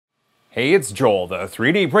Hey, it's Joel, the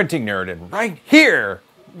 3D printing nerd, and right here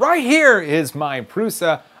is my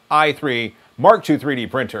Prusa i3 Mark II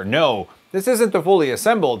 3D printer. No, this isn't the fully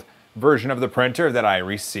assembled version of the printer that I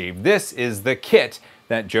received. This is the kit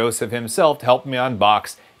that Joseph himself helped me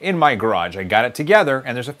unbox in my garage. I got it together,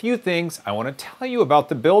 and there's a few things I want to tell you about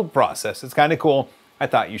the build process. It's kind of cool. I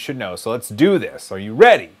thought you should know, so let's do this. Are you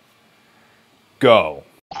ready? Go.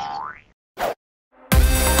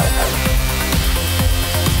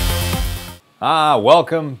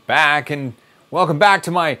 Welcome back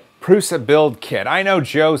to my Prusa build kit. I know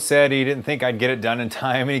Joe said he didn't think I'd get it done in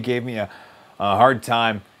time, and he gave me a hard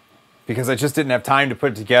time because I just didn't have time to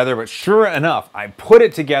put it together, but sure enough, I put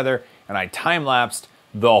it together and I time-lapsed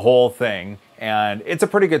the whole thing, and it's a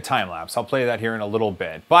pretty good time-lapse. I'll play that here in a little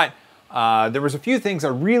bit, but there was a few things I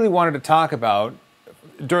really wanted to talk about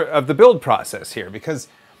of the build process here, because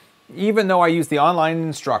even though I used the online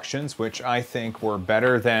instructions, which I think were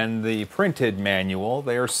better than the printed manual,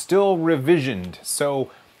 they are still revisioned. So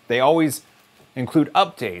they always include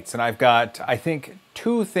updates. And I've got, I think,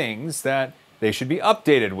 two things that they should be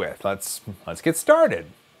updated with. Let's get started.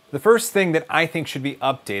 The first thing that I think should be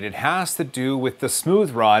updated has to do with the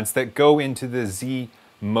smooth rods that go into the Z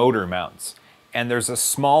motor mounts. And there's a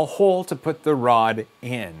small hole to put the rod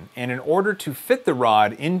in. And in order to fit the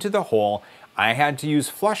rod into the hole, I had to use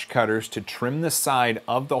flush cutters to trim the side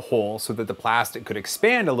of the hole so that the plastic could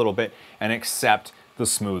expand a little bit and accept the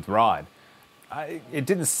smooth rod. It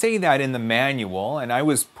didn't say that in the manual, and I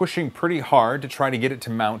was pushing pretty hard to try to get it to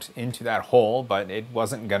mount into that hole, but it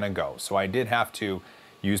wasn't gonna go. So I did have to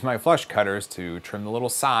use my flush cutters to trim the little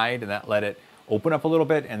side, and that let it open up a little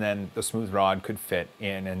bit, and then the smooth rod could fit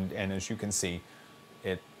in. And as you can see,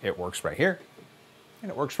 it works right here,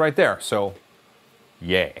 and it works right there. So,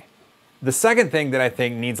 yay. The second thing that I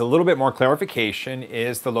think needs a little bit more clarification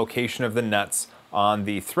is the location of the nuts on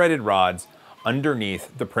the threaded rods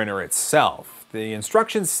underneath the printer itself. The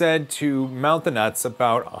instructions said to mount the nuts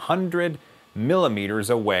about 100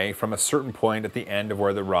 millimeters away from a certain point at the end of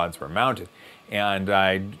where the rods were mounted. And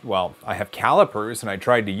I have calipers and I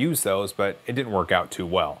tried to use those, but it didn't work out too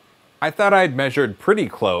well. I thought I'd measured pretty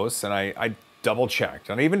close, and I double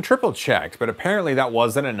checked and I even triple checked, but apparently that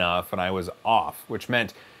wasn't enough and I was off, which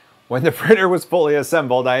meant when the printer was fully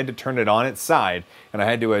assembled, I had to turn it on its side, and I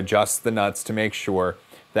had to adjust the nuts to make sure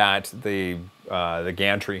that the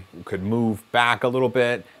gantry could move back a little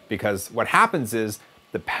bit, because what happens is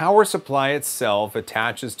the power supply itself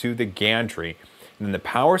attaches to the gantry, and then the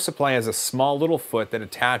power supply has a small little foot that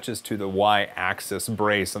attaches to the Y-axis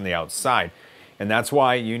brace on the outside, and that's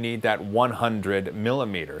why you need that 100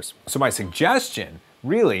 millimeters. So my suggestion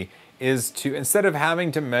really is to, instead of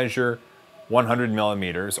having to measure 100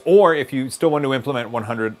 millimeters, or if you still want to implement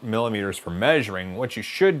 100 millimeters for measuring, what you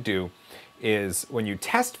should do is when you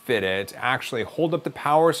test fit it, actually hold up the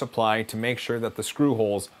power supply to make sure that the screw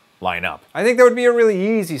holes line up. I think that would be a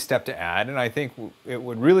really easy step to add, and I think it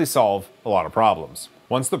would really solve a lot of problems.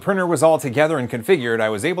 Once the printer was all together and configured, I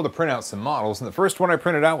was able to print out some models, and the first one I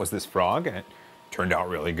printed out was this frog, and it turned out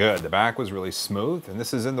really good. The back was really smooth, and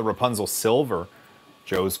this is in the Rapunzel Silver,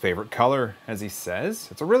 Joe's favorite color, as he says.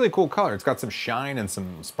 It's a really cool color. It's got some shine and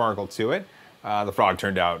some sparkle to it. The frog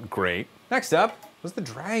turned out great. Next up was the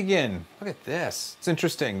dragon. Look at this. It's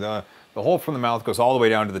interesting. The hole from the mouth goes all the way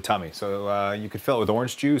down to the tummy. So you could fill it with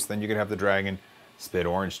orange juice, then you could have the dragon spit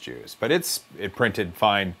orange juice. But it printed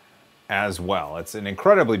fine as well. It's an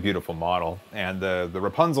incredibly beautiful model. And the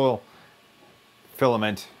Rapunzel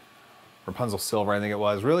filament, Rapunzel Silver I think it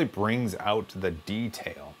was, really brings out the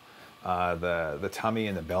detail. The tummy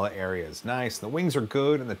and the belly area is nice. The wings are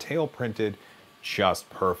good, and the tail printed just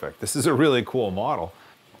perfect. This is a really cool model.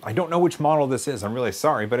 I don't know which model this is, I'm really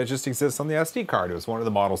sorry, but it just exists on the SD card. It was one of the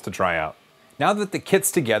models to try out. Now that the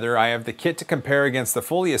kit's together, I have the kit to compare against the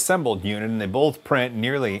fully assembled unit, and they both print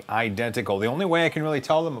nearly identical. The only way I can really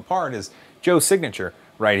tell them apart is Joe's signature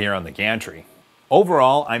right here on the gantry.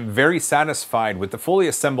 Overall, I'm very satisfied with the fully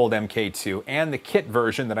assembled MK2 and the kit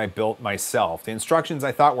version that I built myself. The instructions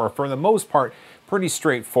I thought were, for the most part, pretty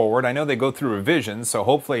straightforward. I know they go through revisions, so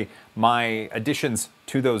hopefully my additions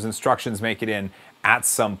to those instructions make it in at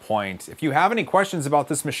some point. If you have any questions about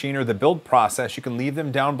this machine or the build process, you can leave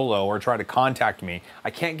them down below or try to contact me. I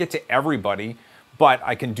can't get to everybody, but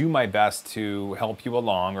I can do my best to help you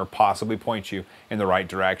along or possibly point you in the right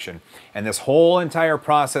direction. And this whole entire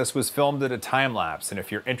process was filmed at a time lapse, and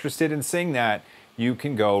if you're interested in seeing that, you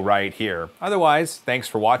can go right here. Otherwise, thanks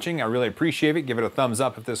for watching. I really appreciate it. Give it a thumbs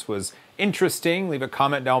up if this was interesting. Leave a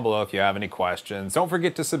comment down below if you have any questions. Don't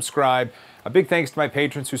forget to subscribe. A big thanks to my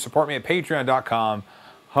patrons who support me at patreon.com.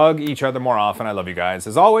 Hug each other more often. I love you guys.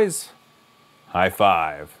 As always, high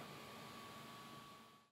five.